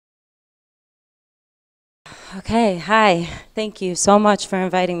Okay, hi. Thank you so much for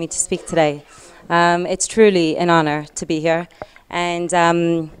inviting me to speak today. It's truly an honor to be here. And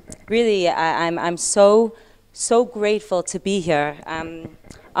really, I'm so grateful to be here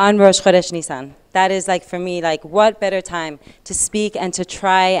on Rosh Chodesh Nisan. That is, like, for me, like, what better time to speak and to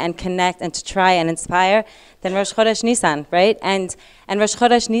try and connect and to try and inspire than Rosh Chodesh Nisan, right? And Rosh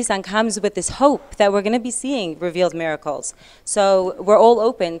Chodesh Nisan comes with this hope that we're going to be seeing revealed miracles. So we're all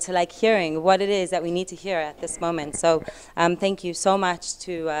open to, like, hearing what it is that we need to hear at this moment. So thank you so much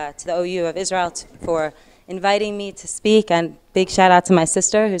to the OU of Israel for inviting me to speak, and big shout out to my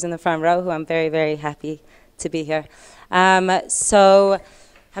sister who's in the front row, who I'm very, very happy to be here. So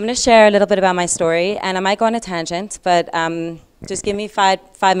I'm going to share a little bit about my story, and I might go on a tangent, but just give me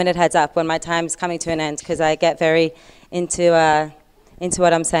five-minute heads up when my time's coming to an end, because I get very into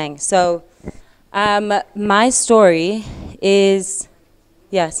what I'm saying. So my story is,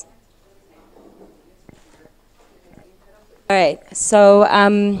 yes. All right, so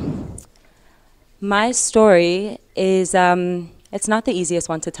my story is, it's not the easiest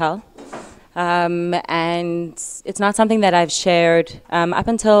one to tell. And it's not something that I've shared up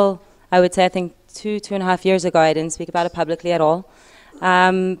until, I would say, I think 2.5 years ago. I didn't speak about it publicly at all.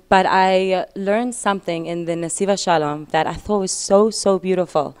 But I learned something in the Nesiva Shalom that I thought was so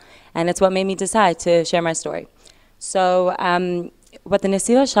beautiful. And it's what made me decide to share my story. So what the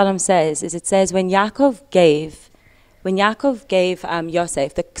Nesiva Shalom says is, it says when Yaakov gave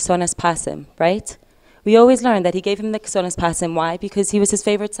Yosef the Ksonas Pasim, right? We always learn that he gave him the Ksonas Pasim. Why? Because he was his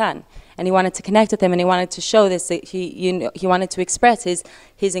favorite son, and he wanted to connect with him, and he wanted to show this. He wanted to express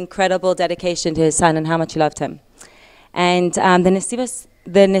his incredible dedication to his son and how much he loved him. And the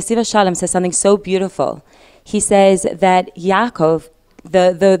Nesiva Shalom says something so beautiful. He says that Yaakov,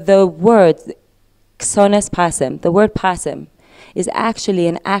 the word Ksonas Pasim, the word Pasim, is actually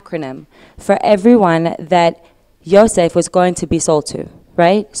an acronym for everyone that Yosef was going to be sold to,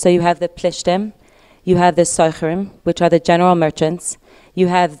 right? So you have the Plishtim, you have the Soicherim, which are the general merchants, you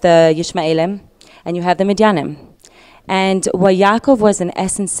have the Yishmaelim, and you have the Midyanim. And what Yaakov was in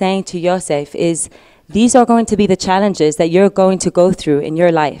essence saying to Yosef is, these are going to be the challenges that you're going to go through in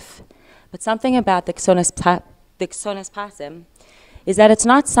your life. But something about the Ksonas Pasim is that it's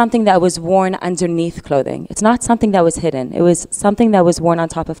not something that was worn underneath clothing. It's not something that was hidden. It was something that was worn on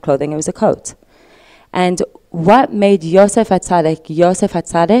top of clothing. It was a coat. And what made Yosef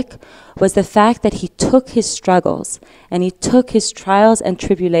HaTzadik was the fact that he took his struggles and he took his trials and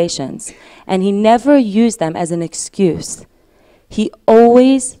tribulations, and he never used them as an excuse. He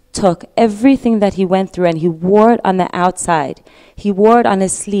always took everything that he went through and he wore it on the outside. He wore it on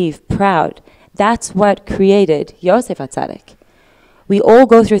his sleeve, proud. That's what created Yosef HaTzadik. We all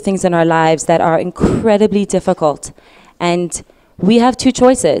go through things in our lives that are incredibly difficult, and we have two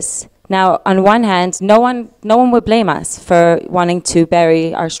choices. Now, on one hand, no one would blame us for wanting to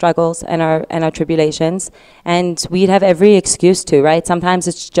bury our struggles and our tribulations, and we'd have every excuse to, right? Sometimes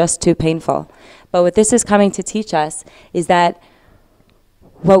it's just too painful. But what this is coming to teach us is that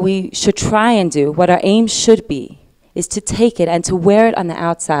what we should try and do, what our aim should be, is to take it and to wear it on the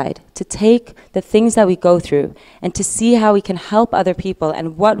outside, to take the things that we go through and to see how we can help other people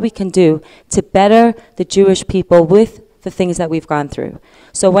and what we can do to better the Jewish people with the things that we've gone through.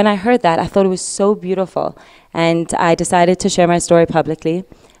 So when I heard that, I thought it was so beautiful, and I decided to share my story publicly.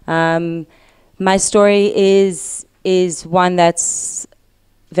 My story is one that's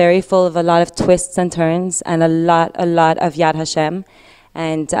very full of a lot of twists and turns and a lot of Yad Hashem.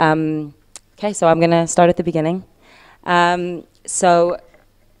 And okay, so I'm gonna start at the beginning. Okay,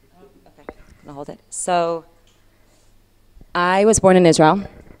 I'll hold it. So I was born in Israel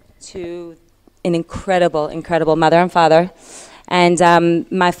to an incredible mother and father. And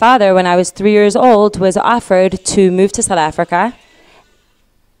my father, when I was 3 years old, was offered to move to South Africa.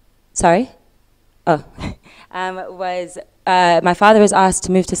 Sorry? Oh. My father was asked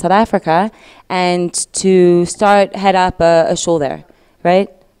to move to South Africa and to head up a shul there, right?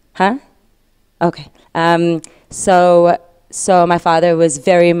 Huh? Okay. So my father was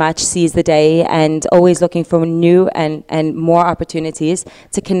very much seized the day and always looking for new and more opportunities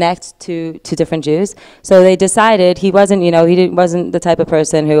to connect to different Jews. So they decided he wasn't the type of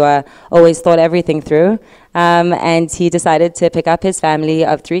person who always thought everything through. And he decided to pick up his family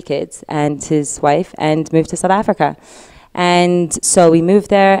of 3 kids and his wife and move to South Africa. And so we moved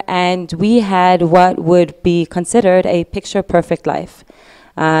there, and we had what would be considered a picture-perfect life.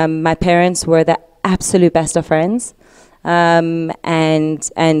 My parents were the absolute best of friends. And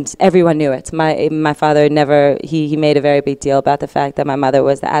everyone knew it. My father he made a very big deal about the fact that my mother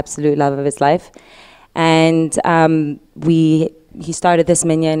was the absolute love of his life. And we he started this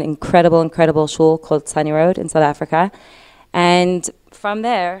minyan, incredible shul called Sunny Road in South Africa. And from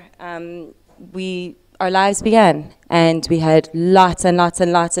there, our lives began, and we had lots and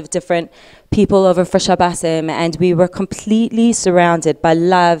lots of different people over for Shabbosim, and we were completely surrounded by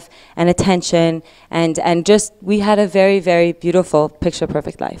love and attention, and just, we had a very, very beautiful,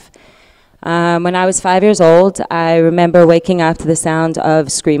 picture-perfect life. When I was 5 years old, I remember waking up to the sound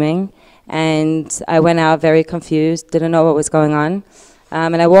of screaming, and I went out very confused, didn't know what was going on,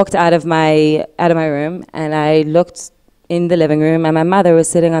 and I walked out of my room, and I looked in the living room, and my mother was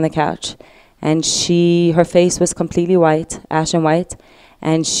sitting on the couch. And her face was completely white, ashen white,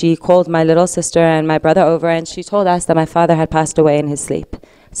 and she called my little sister and my brother over, and she told us that my father had passed away in his sleep,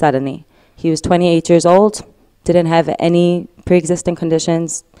 suddenly. He was 28 years old, didn't have any pre-existing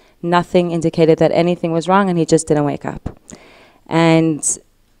conditions, nothing indicated that anything was wrong, and he just didn't wake up. And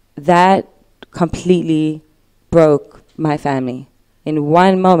that completely broke my family. In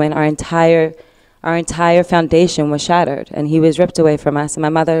one moment, our entire foundation was shattered, and he was ripped away from us, and my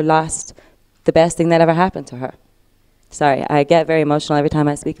mother lost the best thing that ever happened to her. Sorry, I get very emotional every time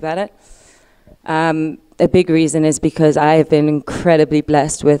I speak about it. A big reason is because I have been incredibly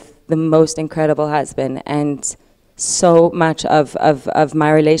blessed with the most incredible husband, and so much of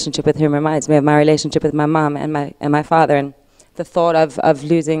my relationship with him reminds me of my relationship with my mom and my father, and the thought of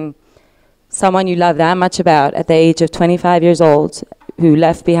losing someone you love that much about at the age of 25 years old, who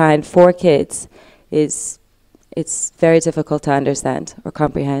left behind 4 kids, it's very difficult to understand or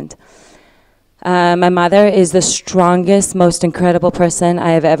comprehend. My mother is the strongest, most incredible person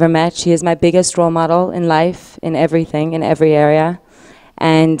I have ever met. She is my biggest role model in life, in everything, in every area.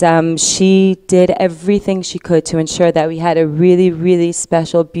 And she did everything she could to ensure that we had a really, really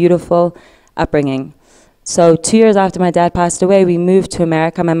special, beautiful upbringing. So 2 years after my dad passed away, we moved to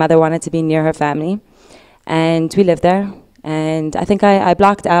America. My mother wanted to be near her family, and we lived there. And I think I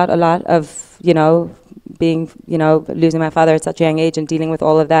blocked out a lot of, losing my father at such a young age and dealing with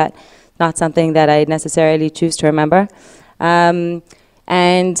all of that. Not something that I necessarily choose to remember. And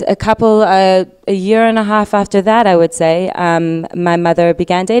a year and a half after that, I would say, my mother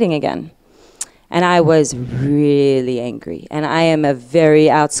began dating again. And I was really angry. And I am a very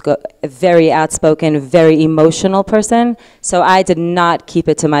outspoken, very emotional person. So I did not keep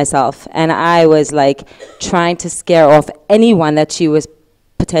it to myself. And I was like trying to scare off anyone that she was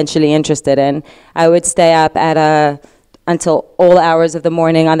potentially interested in. I would stay up until all hours of the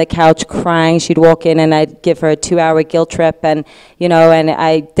morning on the couch crying. She'd walk in and I'd give her a 2-hour guilt trip, and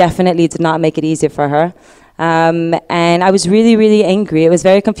I definitely did not make it easier for her. And I was really, really angry. It was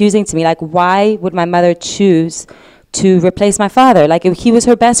very confusing to me. Like, why would my mother choose to replace my father? Like, he was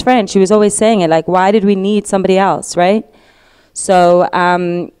her best friend. She was always saying it. Like, why did we need somebody else, right? So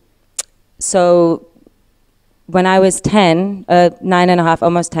when I was 10, 9 and a half,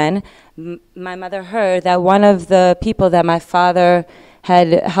 almost 10, my mother heard that one of the people that my father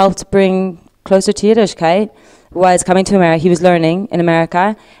had helped bring closer to Yiddishkeit was coming to America. He was learning in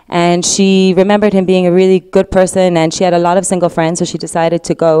America, and she remembered him being a really good person, and she had a lot of single friends, so she decided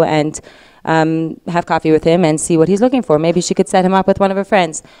to go and have coffee with him and see what he's looking for. Maybe she could set him up with one of her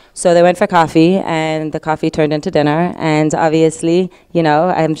friends. So they went for coffee, and the coffee turned into dinner, and obviously,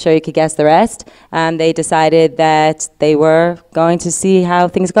 I'm sure you could guess the rest. They decided that they were going to see how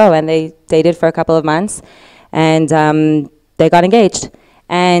things go, and they dated for a couple of months, and they got engaged.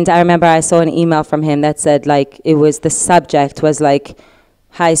 And I remember I saw an email from him that said, like, the subject was like,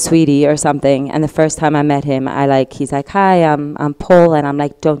 "Hi, sweetie," or something. And the first time I met him, he's like, "Hi, I'm Paul," and I'm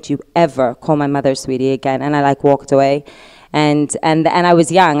like, "Don't you ever call my mother sweetie again." And I walked away, and I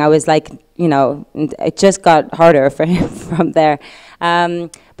was young. I was like, it just got harder for him from there.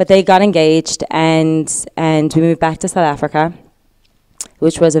 But they got engaged, and we moved back to South Africa,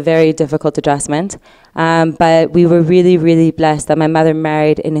 which was a very difficult adjustment. But we were really, really blessed that my mother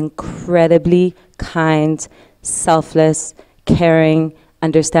married an incredibly kind, selfless, caring,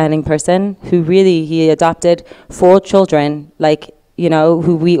 understanding person who he adopted 4 children,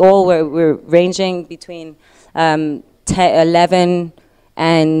 who we all were ranging between 11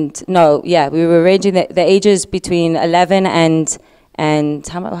 and, we were ranging the ages between 11 and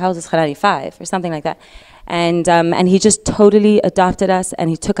how old is Hanani? 5 or something like that. And he just totally adopted us, and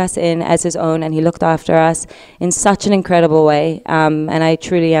he took us in as his own, and he looked after us in such an incredible way. And I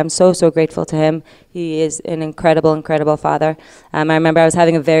truly am so, so grateful to him. He is an incredible, incredible father. I remember I was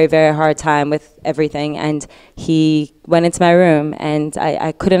having a very, very hard time with everything, and he went into my room, and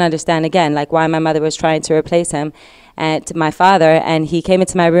I couldn't understand again, why my mother was trying to replace him and my father. And he came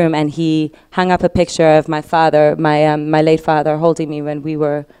into my room, and he hung up a picture of my father, my late father, holding me when we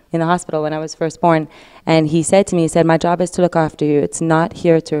were in the hospital when I was first born. And he said to me, he said, my job is to look after you. It's not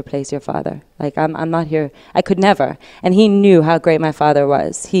here to replace your father. Like, I'm not here. I could never. And he knew how great my father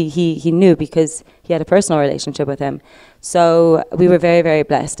was. He knew because he had a personal relationship with him. So we were very, very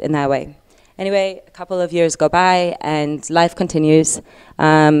blessed in that way. Anyway, a couple of years go by and life continues.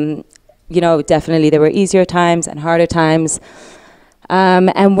 You know, definitely there were easier times and harder times.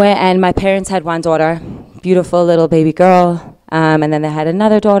 And my parents had one daughter, beautiful little baby girl. And then they had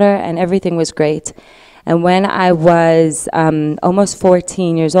another daughter, and everything was great. And when I was almost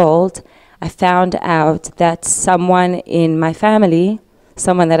 14 years old, I found out that someone in my family,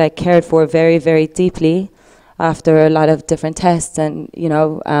 someone that I cared for very, very deeply, after a lot of different tests and, you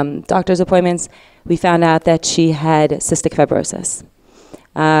know, doctor's appointments, we found out that she had cystic fibrosis.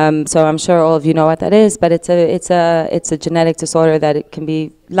 So I'm sure all of you know what that is, but it's a genetic disorder that it can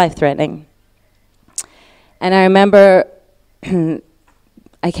be life-threatening. And I remember so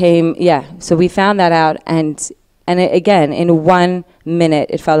we found that out, and again, in 1 minute,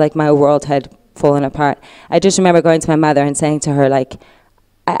 it felt like my world had fallen apart. I just remember going to my mother and saying to her, like,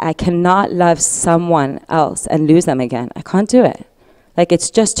 I cannot love someone else and lose them again. I can't do it. Like, it's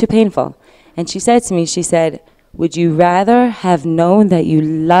just too painful. And she said to me, she said, would you rather have known that you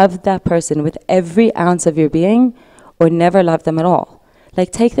loved that person with every ounce of your being, or never love them at all?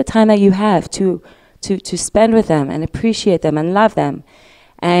 Like, take the time that you have to spend with them and appreciate them and love them.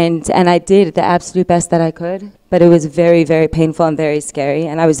 And I did the absolute best that I could, but it was very, very painful and very scary,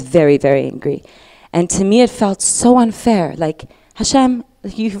 and I was very, very angry. And to me, it felt so unfair. Like, Hashem,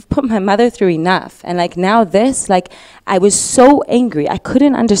 you've put my mother through enough. And like, now this, like, I was so angry. I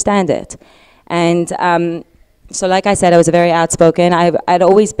couldn't understand it. And so like I said, I was very outspoken. I'd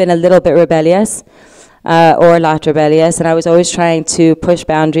always been a little bit rebellious, or a lot rebellious, and I was always trying to push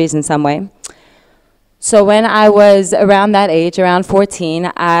boundaries in some way. So when I was around that age, around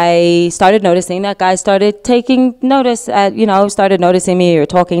 14, I started noticing that guys started taking notice, started noticing me or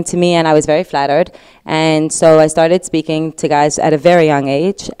talking to me, and I was very flattered. And so I started speaking to guys at a very young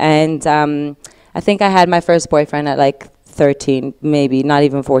age. And I think I had my first boyfriend at like 13, maybe not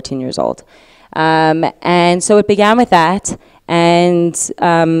even 14 years old. And so it began with that. And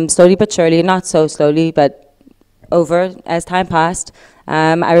slowly but surely, not so slowly, but over as time passed,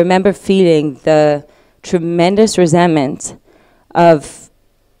 I remember feeling the tremendous resentment of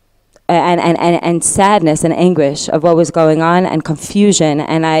and sadness and anguish of what was going on, and confusion,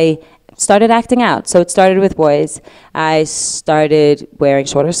 and I started acting out. So it started with boys. I started wearing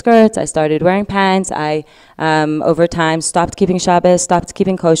shorter skirts. I started wearing pants. I over time stopped keeping Shabbos, stopped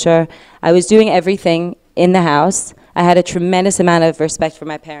keeping kosher. I was doing everything in the house. I had a tremendous amount of respect for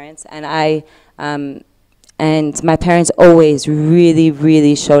my parents, and my parents always really,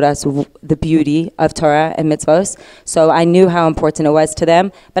 really showed us the beauty of Torah and mitzvos. So I knew how important it was to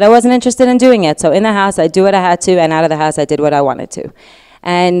them, but I wasn't interested in doing it. So in the house, I do what I had to, and out of the house, I did what I wanted to.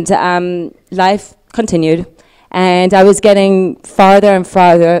 And life continued, and I was getting farther and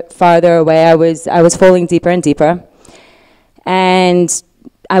farther away. I was falling deeper and deeper, and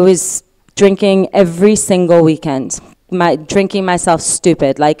I was drinking every single weekend. Drinking myself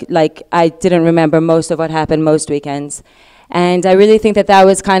stupid, like I didn't remember most of what happened most weekends. And I really think that that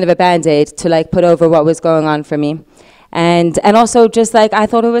was kind of a band-aid to like put over what was going on for me. And also just like, I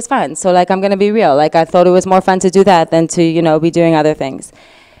thought it was fun. So like, I'm gonna be real. Like, I thought it was more fun to do that than to, you know, be doing other things.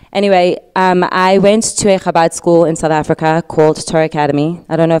 Anyway, I went to a Chabad school in South Africa called TORAH Academy.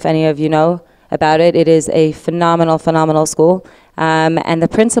 I don't know if any of you know about it. It is a phenomenal, phenomenal school. And the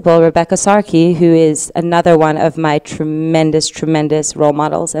principal, Rebecca Sarkey, who is another one of my tremendous, tremendous role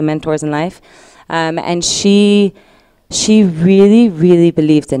models and mentors in life, and she really, really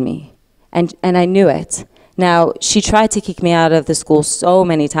believed in me, and I knew it. Now, she tried to kick me out of the school so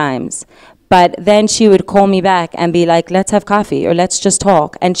many times, but then she would call me back and be like, let's have coffee, or let's just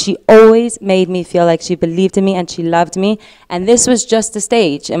talk. And she always made me feel like she believed in me and she loved me, and this was just a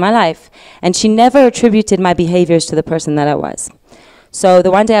stage in my life. And she never attributed my behaviors to the person that I was. So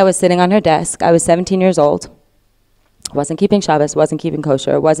the one day I was sitting on her desk, I was 17 years old, wasn't keeping Shabbos, wasn't keeping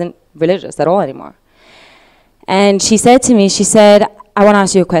kosher, wasn't religious at all anymore. And she said to me, she said, I want to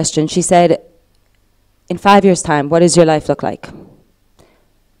ask you a question. She said, in 5 years' time, what does your life look like?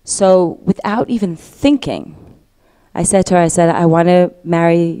 So without even thinking, I said to her, I said, I want to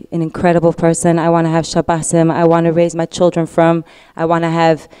marry an incredible person. I want to have Shabbosim. I want to raise my children from. I want to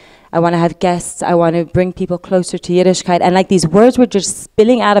have guests. I want to bring people closer to Yiddishkeit. And like, these words were just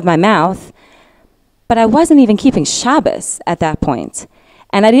spilling out of my mouth, but I wasn't even keeping Shabbos at that point.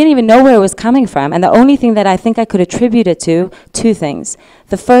 And I didn't even know where it was coming from. And the only thing that I think I could attribute it to, two things.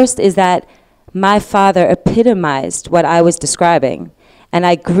 The first is that my father epitomized what I was describing. And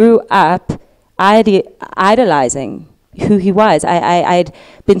I grew up idolizing who he was. I'd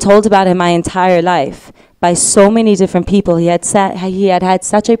been told about him my entire life by so many different people. He had had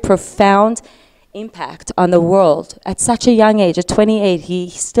such a profound impact on the world at such a young age. At 28, he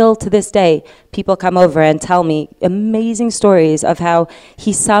still to this day, people come over and tell me amazing stories of how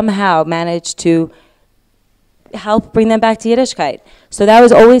he somehow managed to help bring them back to Yiddishkeit. So that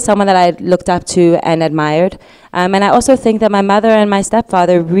was always someone that I looked up to and admired. And I also think that my mother and my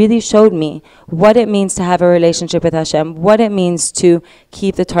stepfather really showed me what it means to have a relationship with Hashem, what it means to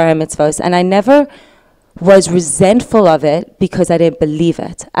keep the Torah and mitzvos. And I never was resentful of it because I didn't believe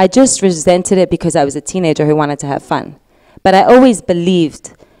it. I just resented it because I was a teenager who wanted to have fun. But I always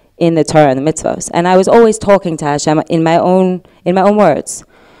believed in the Torah and the mitzvos. And I was always talking to Hashem in my own words.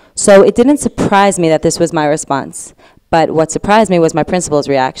 So it didn't surprise me that this was my response. But what surprised me was my principal's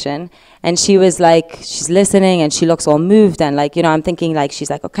reaction. And she was like, she's listening and she looks all moved. And like, I'm thinking like, she's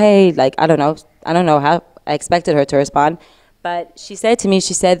like, okay, like, I don't know how I expected her to respond. But she said to me,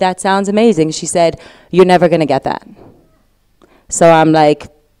 she said, that sounds amazing. She said, you're never going to get that. So I'm like,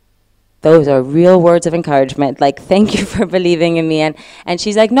 those are real words of encouragement. Like, thank you for believing in me. And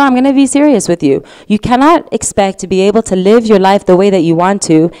she's like, no, I'm going to be serious with you. You cannot expect to be able to live your life the way that you want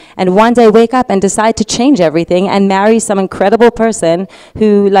to and one day wake up and decide to change everything and marry some incredible person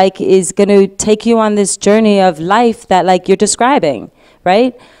who, like, is going to take you on this journey of life that, like, you're describing,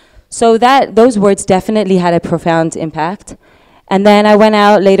 right? So those words definitely had a profound impact. And then I went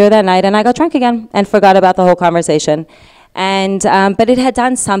out later that night and I got drunk again and forgot about the whole conversation. And but it had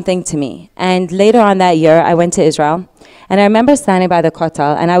done something to me. And later on that year, I went to Israel. And I remember standing by the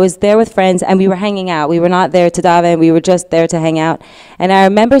Kotel, and I was there with friends, and we were hanging out. We were not there to daven. We were just there to hang out. And I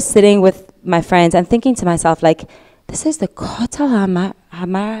remember sitting with my friends and thinking to myself, like, this is the Kotel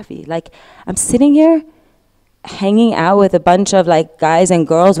HaMaravi. Like, I'm sitting here hanging out with a bunch of, like, guys and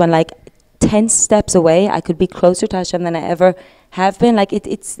girls when, like, 10 steps away, I could be closer to Hashem than I ever have been. Like,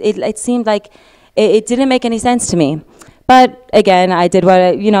 it seemed like it didn't make any sense to me. But again, I did what,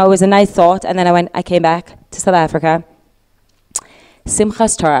 it was a nice thought. And then I came back to South Africa.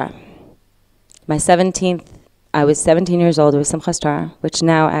 Simchas Torah. I was 17 years old. It was Simchas Torah, which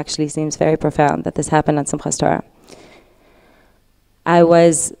now actually seems very profound that this happened on Simchas Torah.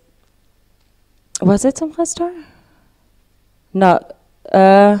 Was it Simchas Torah? No.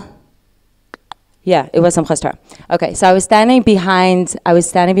 Yeah, it was Simchas Torah. Okay, so I was standing behind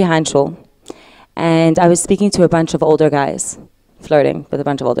Shul, and I was speaking to a bunch of older guys, flirting with a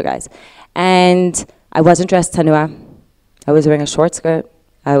bunch of older guys. And I wasn't dressed tanua. I was wearing a short skirt.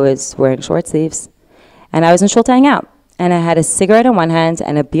 I was wearing short sleeves. And I was in Shul to hang out. And I had a cigarette in one hand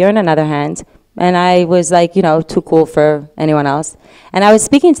and a beer in another hand. And I was like, too cool for anyone else. And I was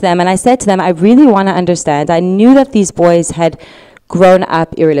speaking to them, and I said to them, I really want to understand. I knew that these boys had grown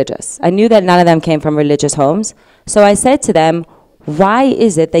up irreligious. I knew that none of them came from religious homes. So I said to them, why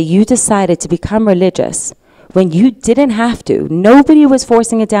is it that you decided to become religious when you didn't have to? Nobody was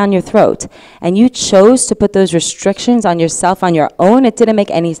forcing it down your throat. And you chose to put those restrictions on yourself on your own? It didn't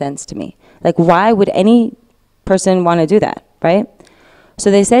make any sense to me. Like, why would any person want to do that, right? So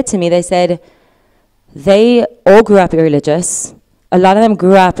they said to me, they all grew up irreligious. A lot of them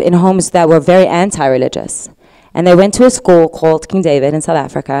grew up in homes that were very anti-religious. And they went to a school called King David in South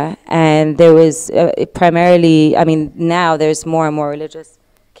Africa, and there was primarily, now there's more and more religious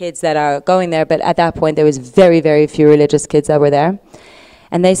kids that are going there, but at that point there was very, very few religious kids that were there.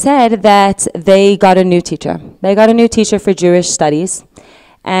 And they said that they got a new teacher. They got a new teacher for Jewish studies,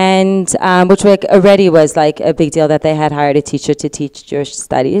 and which already was like a big deal that they had hired a teacher to teach Jewish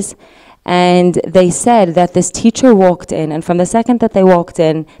studies. And they said that this teacher walked in, and from the second that they walked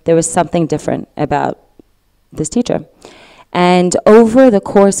in, there was something different about this teacher. And over the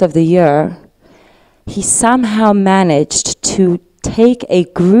course of the year, he somehow managed to take a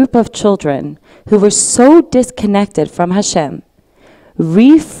group of children who were so disconnected from Hashem,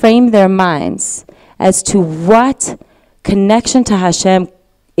 reframe their minds as to what connection to Hashem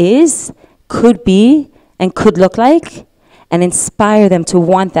is, could be, and could look like, and inspire them to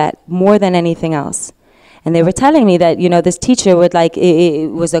want that more than anything else. And they were telling me that, this teacher would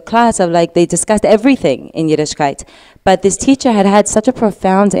it was a class of they discussed everything in Yiddishkeit. But this teacher had had such a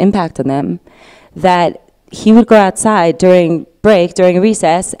profound impact on them that he would go outside during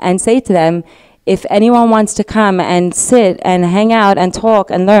recess, and say to them, if anyone wants to come and sit and hang out and talk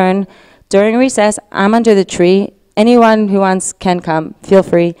and learn during recess, I'm under the tree. Anyone who wants can come, feel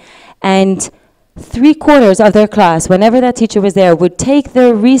free. And 3/4 of their class, whenever that teacher was there, would take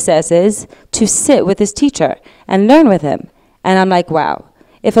their recesses to sit with this teacher and learn with him. And I'm like, wow,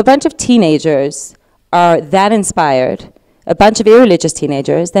 if a bunch of teenagers are that inspired a bunch of irreligious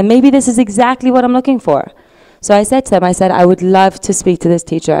teenagers, then maybe this is exactly what I'm looking for. So I said to them, I said, I would love to speak to this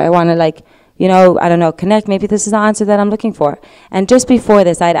teacher. I want to, like, you know, I don't know, connect. Maybe this is the answer that I'm looking for. And just before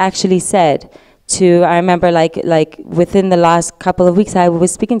this, I'd actually said to, I remember like within the last couple of weeks, I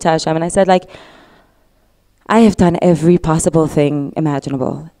was speaking to Hashem, and I said, like, I have done every possible thing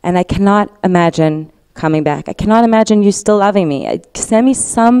imaginable, and I cannot imagine coming back. I cannot imagine you still loving me. Send me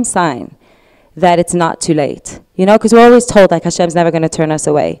some sign that it's not too late. You know, because we're always told, like, Hashem's never going to turn us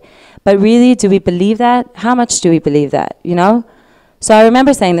away. But really, do we believe that? How much do we believe that, you know? So I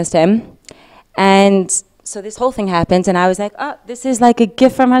remember saying this to him, and so this whole thing happened, and I was like, oh, this is like a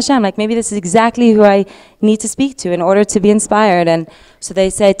gift from Hashem. Like, maybe this is exactly who I need to speak to in order to be inspired. And so they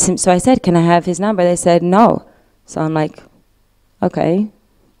said, so I said, can I have his number? They said, no. So I'm like, okay,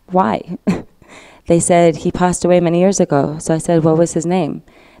 why? They said, he passed away many years ago. So I said, what was his name?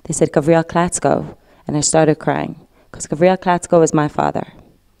 They said, Gabriel Klatsko. And I started crying, because Gabriel Klatsko was my father.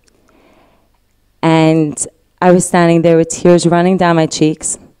 And I was standing there with tears running down my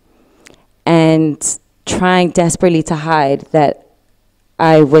cheeks and trying desperately to hide that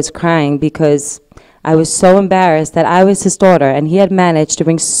I was crying, because I was so embarrassed that I was his daughter, and he had managed to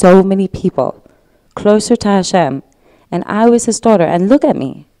bring so many people closer to Hashem, and I was his daughter, and look at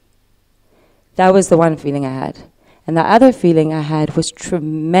me. That was the one feeling I had. And the other feeling I had was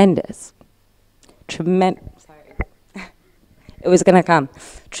tremendous. Sorry. It was going to come.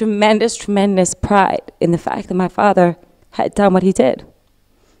 Tremendous pride in the fact that my father had done what he did.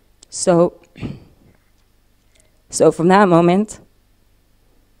 So from that moment,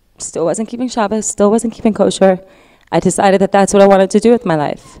 still wasn't keeping Shabbos, still wasn't keeping kosher. I decided that that's what I wanted to do with my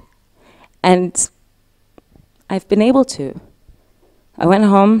life. And I've been able to. I went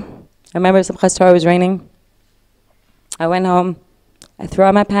home. I remember Simchas Torah was raining. I went home. I threw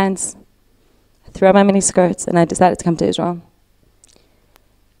out my pants. I threw out my mini skirts, and I decided to come to Israel.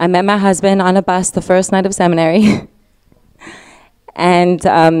 I met my husband on a bus the first night of seminary. And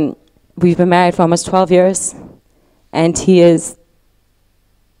we've been married for almost 12 years. And he is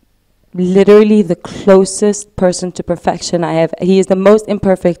literally the closest person to perfection I have. He is the most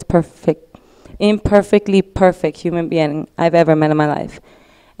imperfectly perfect human being I've ever met in my life.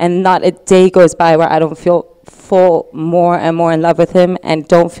 And not a day goes by where I don't fall more and more in love with him, and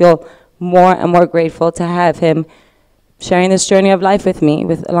don't feel more and more grateful to have him sharing this journey of life with me,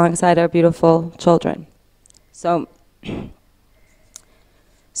 alongside our beautiful children. So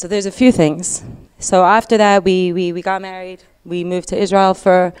there's a few things. So after that, we got married. We moved to Israel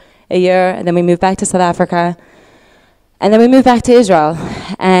for a year, and then we moved back to South Africa. And then we moved back to Israel.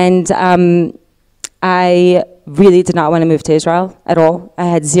 And I really did not want to move to Israel at all. I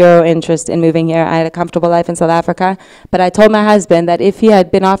had zero interest in moving here. I had a comfortable life in South Africa. But I told my husband that if he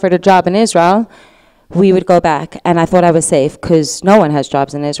had been offered a job in Israel, we would go back. And I thought I was safe, because no one has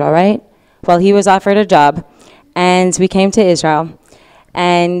jobs in Israel, right? Well, he was offered a job, and we came to Israel.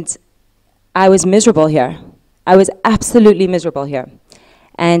 And I was miserable here. I was absolutely miserable here.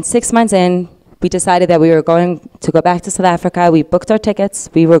 And 6 months in, we decided that we were going to go back to South Africa. We booked our tickets.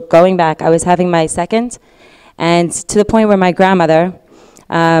 We were going back. I was having my second. And to the point where my grandmother,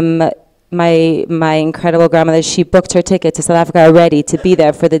 my incredible grandmother, she booked her ticket to South Africa already to be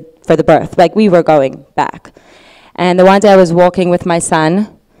there for the birth. Like, we were going back. And the one day I was walking with my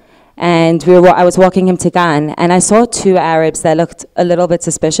son, and I was walking him to Gan, and I saw two Arabs that looked a little bit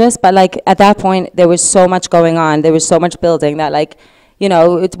suspicious, but like at that point there was so much going on, there was so much building that, like, you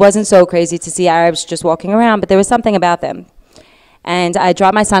know, it wasn't so crazy to see Arabs just walking around, but there was something about them. And I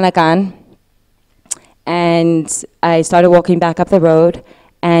dropped my son at Gan, and I started walking back up the road,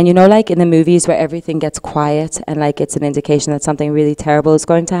 and you know, like in the movies where everything gets quiet and like it's an indication that something really terrible is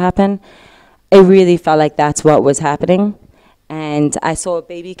going to happen, it really felt like that's what was happening. And I saw a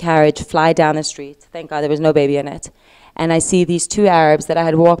baby carriage fly down the street. Thank God there was no baby in it. And I see these two Arabs that I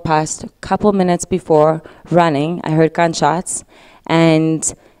had walked past a couple minutes before running. I heard gunshots, and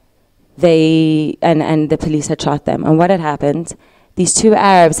the police had shot them. And what had happened, these two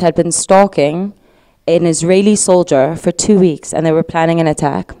Arabs had been stalking an Israeli soldier for 2 weeks, and they were planning an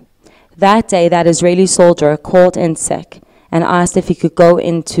attack. That day, that Israeli soldier called in sick and asked if he could go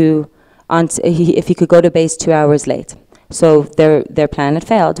if he could go to base 2 hours late. So their plan had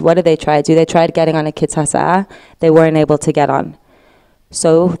failed. What did they try to do? They tried getting on a kid's hasa'ah. They weren't able to get on.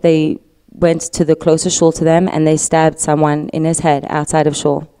 So they went to the closest shul to them, and they stabbed someone in his head outside of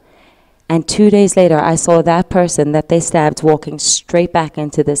shul. And 2 days later, I saw that person that they stabbed walking straight back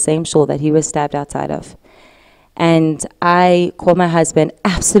into the same shul that he was stabbed outside of. And I called my husband,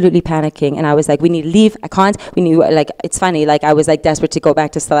 absolutely panicking, and I was like, we need to leave, I can't, we need, like, it's funny, like, I was like desperate to go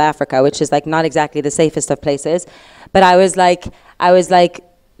back to South Africa, which is like not exactly the safest of places, But I was like,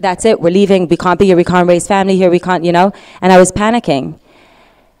 that's it, we're leaving, we can't be here, we can't raise family here, we can't, you know? And I was panicking.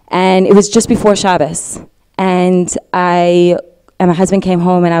 And it was just before Shabbos. And my husband came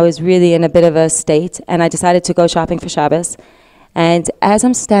home, and I was really in a bit of a state, and I decided to go shopping for Shabbos. And as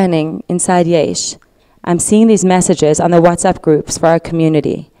I'm standing inside Yesh, I'm seeing these messages on the WhatsApp groups for our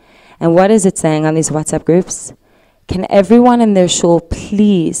community. And what is it saying on these WhatsApp groups? Can everyone in their shul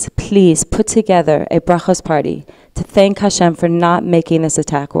please put together a brachos party to thank Hashem for not making this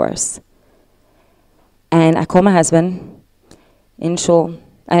attack worse? And I called my husband in shul,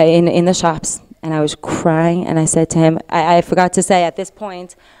 in the shops, and I was crying, and I said to him, I forgot to say at this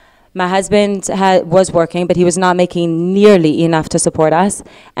point, my husband was working, but he was not making nearly enough to support us,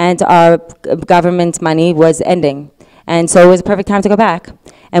 and our government money was ending. And so it was a perfect time to go back.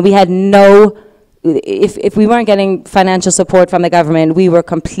 And we had no, if we weren't getting financial support from the government, we were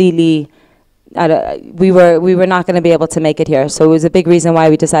completely, we were not going to be able to make it here. So it was a big reason why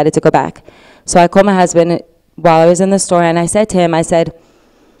we decided to go back. So I called my husband while I was in the store, and I said to him, I said,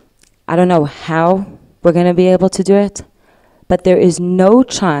 I don't know how we're going to be able to do it, but there is no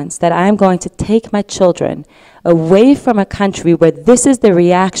chance that I'm going to take my children away from a country where this is the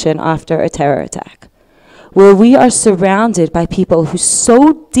reaction after a terror attack, where we are surrounded by people who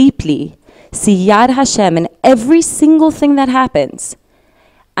so deeply see Yad Hashem in every single thing that happens.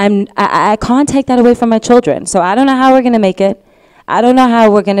 I can't take that away from my children. So I don't know how we're going to make it. I don't know how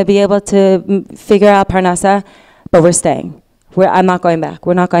we're going to be able to figure out Parnasa, but we're staying. I'm not going back.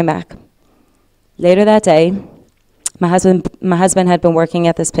 We're not going back. Later that day, my husband had been working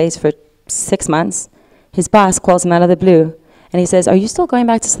at this place for 6 months. His boss calls him out of the blue, and he says, "Are you still going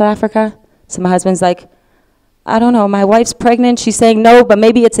back to South Africa?" So my husband's like, "I don't know. My wife's pregnant. She's saying no, but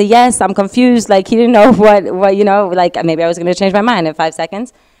maybe it's a yes. I'm confused." Like, he didn't know what you know, like maybe I was going to change my mind in 5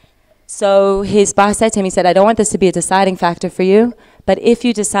 seconds. So his boss said to him, he said, "I don't want this to be a deciding factor for you, but if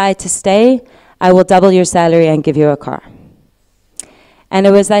you decide to stay, I will double your salary and give you a car." And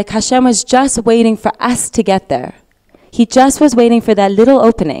it was like Hashem was just waiting for us to get there. He just was waiting for that little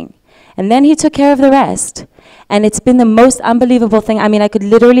opening. And then he took care of the rest. And it's been the most unbelievable thing. I mean, I could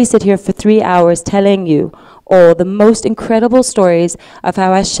literally sit here for 3 hours telling you all the most incredible stories of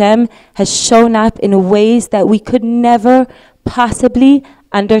how Hashem has shown up in ways that we could never possibly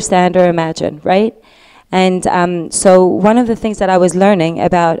understand or imagine, right? And so one of the things that I was learning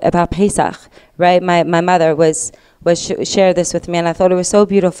about Pesach, right? My mother shared this with me, and I thought it was so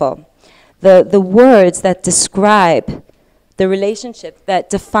beautiful. The words that describe the relationship, that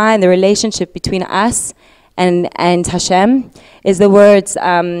define the relationship between us and Hashem, is the words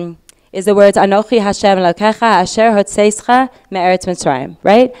Anochi Hashem Elokecha Asher Hotzeischa Me'eretz Mitzrayim,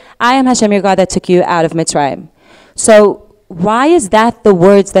 right? I am Hashem, your God, that took you out of Mitzrayim. So why is that the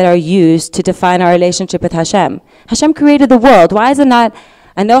words that are used to define our relationship with Hashem? Hashem created the world. Why is it not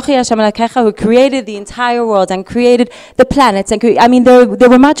Anochi Hashem Elokecha, who created the entire world and created the planets? And I mean, there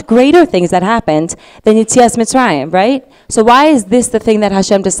were much greater things that happened than Yetzias Mitzrayim, right? So why is this the thing that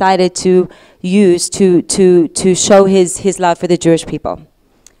Hashem decided to use to show his love for the Jewish people?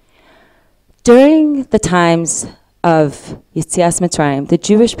 During the times of Yetzias Mitzrayim, the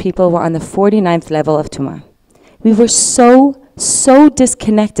Jewish people were on the 49th level of Tumah. We were so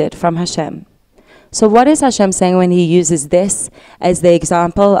disconnected from Hashem. So what is Hashem saying when he uses this as the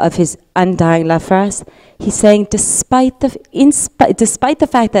example of his undying love for us? He's saying, despite the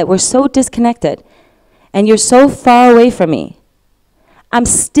fact that we're so disconnected and you're so far away from me, I'm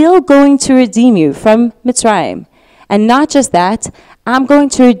still going to redeem you from Mitzrayim. And not just that, I'm going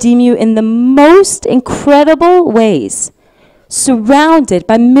to redeem you in the most incredible ways, surrounded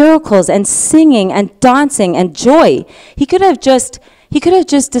by miracles and singing and dancing and joy. He could have just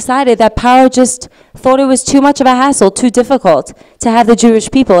decided that Paro just thought it was too much of a hassle, too difficult to have the Jewish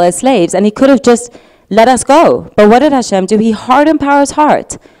people as slaves, and he could have just let us go. But what did Hashem do? He hardened Paro's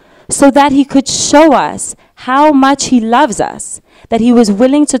heart so that he could show us how much he loves us, that he was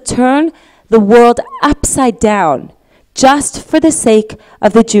willing to turn the world upside down just for the sake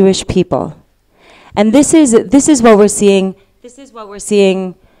of the Jewish people. And this is what we're seeing. This is what we're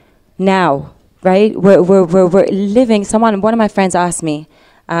seeing now. Right? We're living, one of my friends asked me,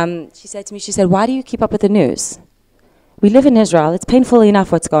 she said to me, "Why do you keep up with the news? We live in Israel. It's painful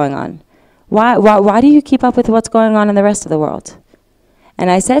enough what's going on. Why do you keep up with what's going on in the rest of the world?"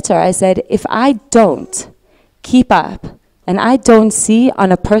 And I said to her, if I don't keep up and I don't see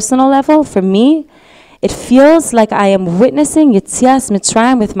on a personal level, for me, it feels like I am witnessing Yetzias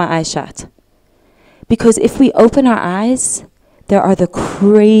Mitzrayim with my eyes shut. Because if we open our eyes, there are the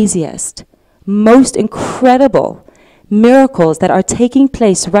craziest, most incredible miracles that are taking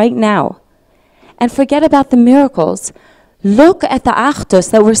place right now. and forget about the miracles. Look at the achdus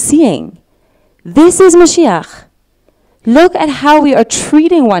that we're seeing. This is Mashiach. Look at how we are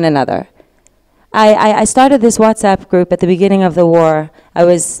treating one another. I started this WhatsApp group at the beginning of the war. I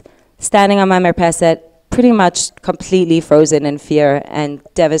was standing on my merpeset, pretty much completely frozen in fear and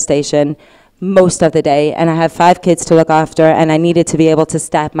devastation most of the day, and I have 5 kids to look after, and I needed to be able to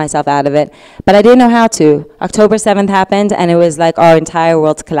snap myself out of it, but I didn't know how to. October 7th happened, and it was like our entire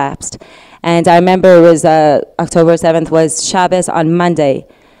world collapsed. And I remember it was October 7th was Shabbos on Monday.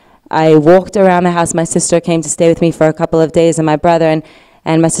 I walked around the house. My sister came to stay with me for a couple of days, and my brother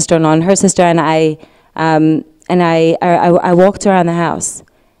and my sister-in-law and her sister, and I walked around the house,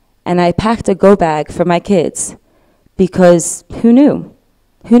 and I packed a go bag for my kids, because who knew?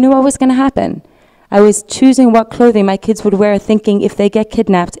 Who knew what was going to happen? I was choosing what clothing my kids would wear, thinking if they get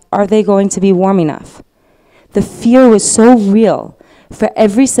kidnapped, are they going to be warm enough? The fear was so real for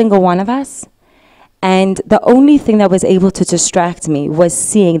every single one of us, and the only thing that was able to distract me was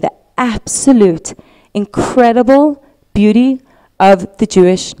seeing the absolute incredible beauty of the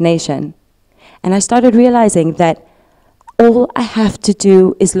Jewish nation. And I started realizing that all I have to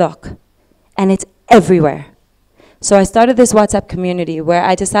do is look, and it's everywhere. So I started this WhatsApp community where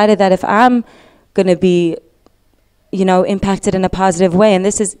I decided that if I'm going to be, impacted in a positive way, and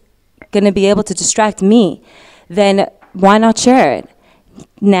this is going to be able to distract me, then why not share it?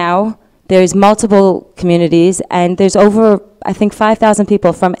 Now, there's multiple communities, and there's over, I think, 5,000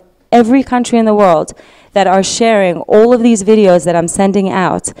 people from every country in the world that are sharing all of these videos that I'm sending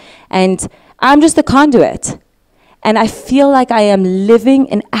out. And I'm just a conduit. And I feel like I am living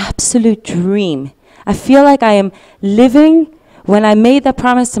an absolute dream. I feel like I am living when I made the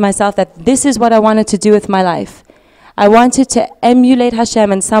promise to myself that this is what I wanted to do with my life. I wanted to emulate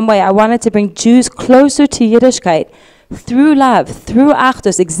Hashem in some way. I wanted to bring Jews closer to Yiddishkeit through love, through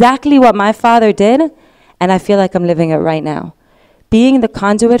achdus, exactly what my father did, and I feel like I'm living it right now. Being the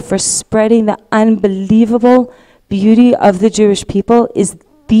conduit for spreading the unbelievable beauty of the Jewish people is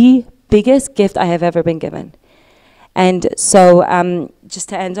the biggest gift I have ever been given. And so just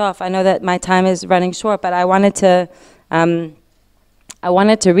to end off, I know that my time is running short, but I wanted to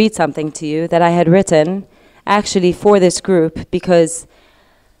read something to you that I had written actually for this group, because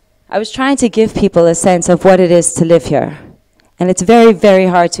I was trying to give people a sense of what it is to live here. And it's very, very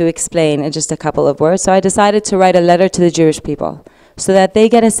hard to explain in just a couple of words. So I decided to write a letter to the Jewish people so that they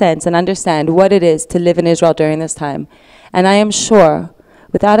get a sense and understand what it is to live in Israel during this time. And I am sure,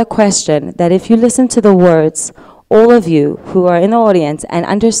 without a question, that if you listen to the words, all of you who are in the audience and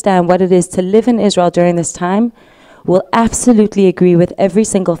understand what it is to live in Israel during this time will absolutely agree with every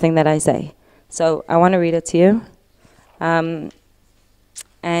single thing that I say. So I want to read it to you. And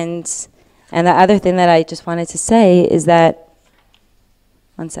the other thing that I just wanted to say is that,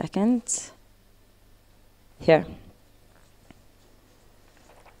 one second, here.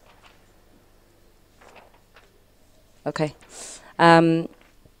 Okay.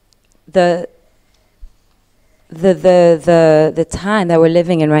 The time that we're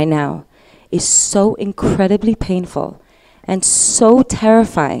living in right now is so incredibly painful and so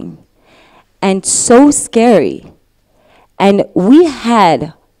terrifying and so scary. And we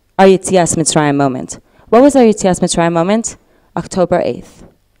had our Yetzias Mitzrayim moment. What was our Yetzias Mitzrayim moment? October 8th.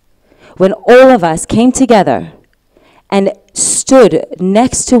 When all of us came together and stood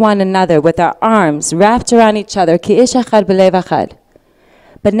next to one another with our arms wrapped around each other. Ki ish echad b'lev echad.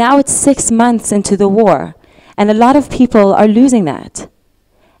 But now it's 6 months into the war, and a lot of people are losing that.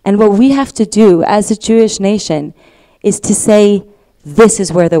 And what we have to do as a Jewish nation is to say, this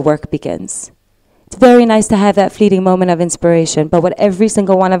is where the work begins. It's very nice to have that fleeting moment of inspiration, but what every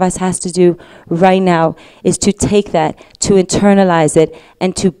single one of us has to do right now is to take that, to internalize it,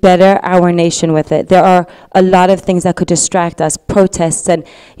 and to better our nation with it. There are a lot of things that could distract us, protests and,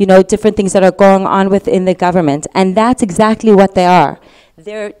 different things that are going on within the government, and that's exactly what they are.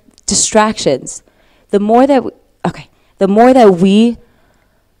 They're distractions. The more that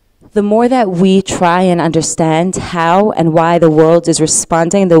we try and understand how and why the world is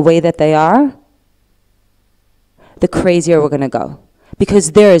responding the way that they are, the crazier we're going to go.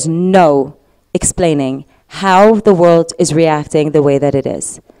 Because there is no explaining how the world is reacting the way that it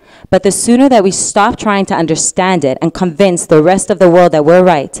is. But the sooner that we stop trying to understand it and convince the rest of the world that we're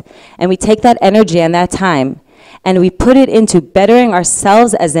right, and we take that energy and that time, and we put it into bettering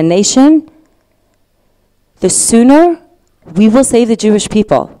ourselves as a nation, the sooner we will save the Jewish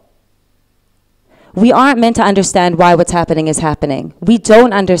people. We aren't meant to understand why what's happening is happening. We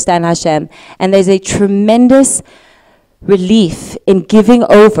don't understand Hashem, and there's a tremendous relief in giving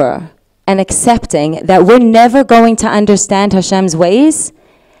over and accepting that we're never going to understand Hashem's ways,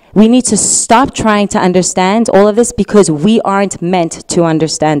 We need to stop trying to understand all of this because we aren't meant to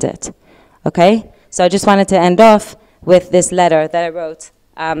understand it. Okay? So I just wanted to end off with this letter that I wrote.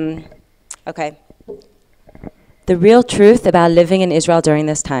 Okay. The real truth about living in Israel during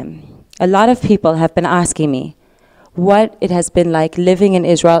this time. A lot of people have been asking me what it has been like living in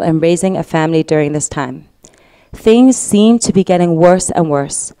Israel and raising a family during this time. Things seem to be getting worse and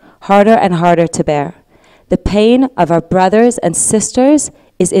worse, harder and harder to bear. The pain of our brothers and sisters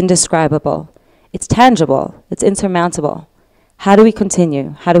is indescribable. It's tangible. It's insurmountable. How do we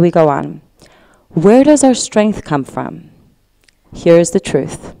continue? How do we go on? Where does our strength come from? Here is the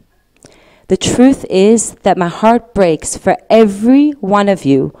truth. The truth is that my heart breaks for every one of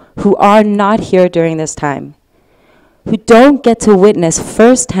you who are not here during this time, who don't get to witness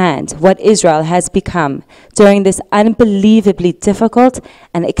firsthand what Israel has become during this unbelievably difficult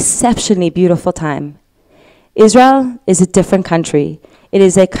and exceptionally beautiful time. Israel is a different country. It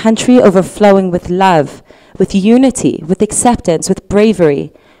is a country overflowing with love, with unity, with acceptance, with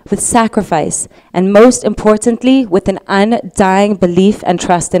bravery, with sacrifice, and most importantly, with an undying belief and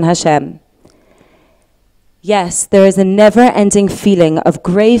trust in Hashem. Yes, there is a never-ending feeling of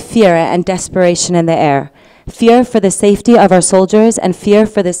grave fear and desperation in the air. Fear for the safety of our soldiers and fear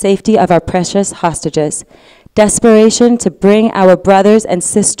for the safety of our precious hostages. Desperation to bring our brothers and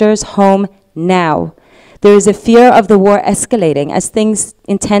sisters home now. There is a fear of the war escalating as things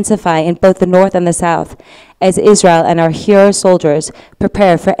intensify in both the north and the south, as Israel and our hero soldiers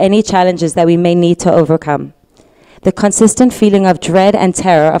prepare for any challenges that we may need to overcome. The consistent feeling of dread and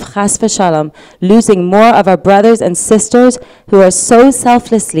terror of chas v'shalom, losing more of our brothers and sisters who are so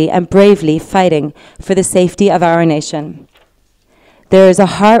selflessly and bravely fighting for the safety of our nation. There is a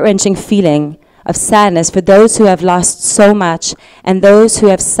heart-wrenching feeling of sadness for those who have lost so much and those who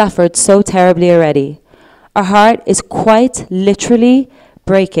have suffered so terribly already. Our heart is quite literally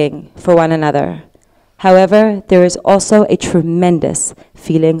breaking for one another. However, there is also a tremendous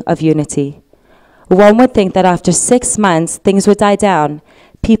feeling of unity. One would think that after 6 months, things would die down.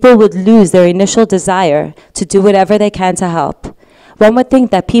 People would lose their initial desire to do whatever they can to help. One would think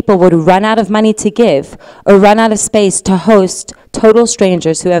that people would run out of money to give or run out of space to host total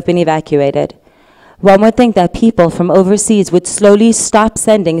strangers who have been evacuated. One would think that people from overseas would slowly stop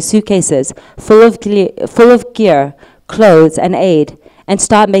sending suitcases full of gear, clothes, and aid, and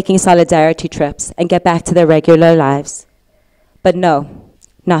stop making solidarity trips and get back to their regular lives. But no,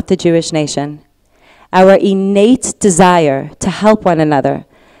 not the Jewish nation. Our innate desire to help one another,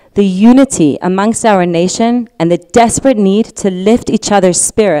 the unity amongst our nation, and the desperate need to lift each other's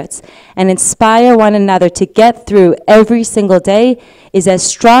spirits and inspire one another to get through every single day is as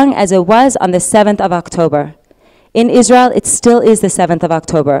strong as it was on the 7th of October. In Israel, it still is the 7th of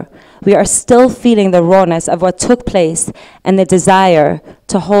October. We are still feeling the rawness of what took place and the desire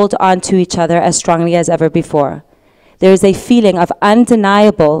to hold on to each other as strongly as ever before. There is a feeling of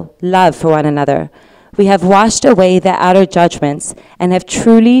undeniable love for one another. We have washed away the outer judgments and have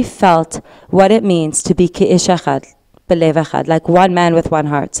truly felt what it means to be ki'ish echad, belev echad, like one man with one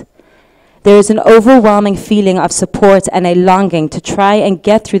heart. There is an overwhelming feeling of support and a longing to try and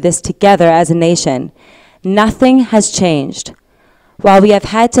get through this together as a nation. Nothing has changed. While we have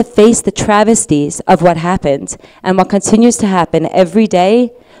had to face the travesties of what happened and what continues to happen every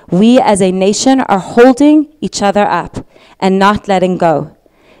day, we as a nation are holding each other up and not letting go.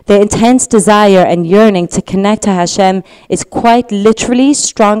 The intense desire and yearning to connect to Hashem is quite literally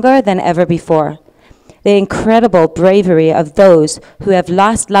stronger than ever before. The incredible bravery of those who have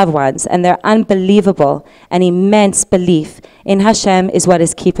lost loved ones and their unbelievable and immense belief in Hashem is what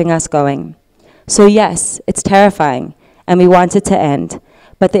is keeping us going. So yes, it's terrifying, and we want it to end.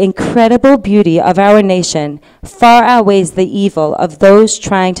 But the incredible beauty of our nation far outweighs the evil of those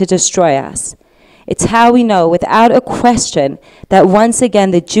trying to destroy us. It's how we know without a question that once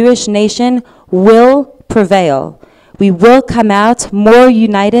again the Jewish nation will prevail. We will come out more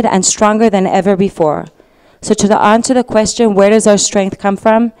united and stronger than ever before. So to answer the question, where does our strength come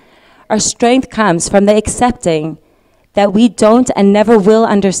from? Our strength comes from the accepting that we don't and never will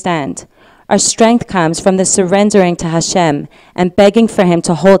understand. Our strength comes from the surrendering to Hashem and begging for Him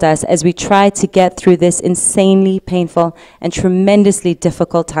to hold us as we try to get through this insanely painful and tremendously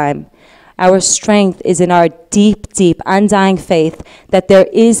difficult time. Our strength is in our deep, deep, undying faith that there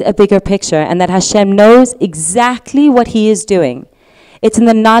is a bigger picture and that Hashem knows exactly what He is doing. It's in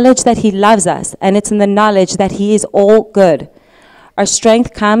the knowledge that He loves us, and it's in the knowledge that He is all good. Our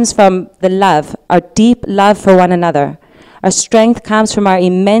strength comes from the love, our deep love for one another. Our strength comes from our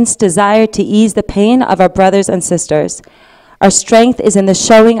immense desire to ease the pain of our brothers and sisters. Our strength is in the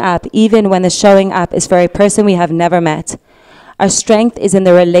showing up, even when the showing up is for a person we have never met. Our strength is in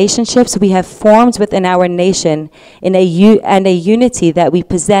the relationships we have formed within our nation and a unity that we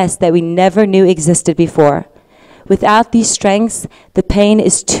possess that we never knew existed before. Without these strengths, the pain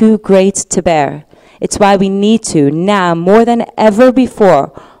is too great to bear. It's why we need to, now more than ever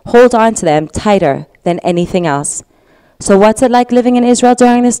before, hold on to them tighter than anything else. So what's it like living in Israel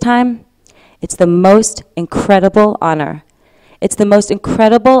during this time? It's the most incredible honor. It's the most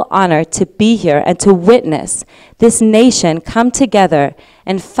incredible honor to be here and to witness this nation come together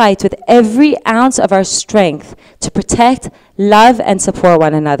and fight with every ounce of our strength to protect, love, and support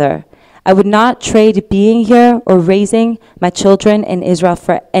one another. I would not trade being here or raising my children in Israel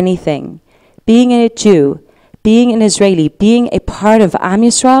for anything. Being a Jew, being an Israeli, being a part of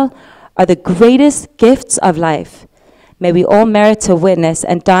OUisrael are the greatest gifts of life. May we all merit to witness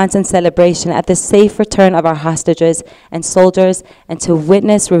and dance in celebration at the safe return of our hostages and soldiers and to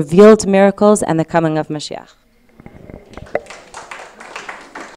witness revealed miracles and the coming of Mashiach.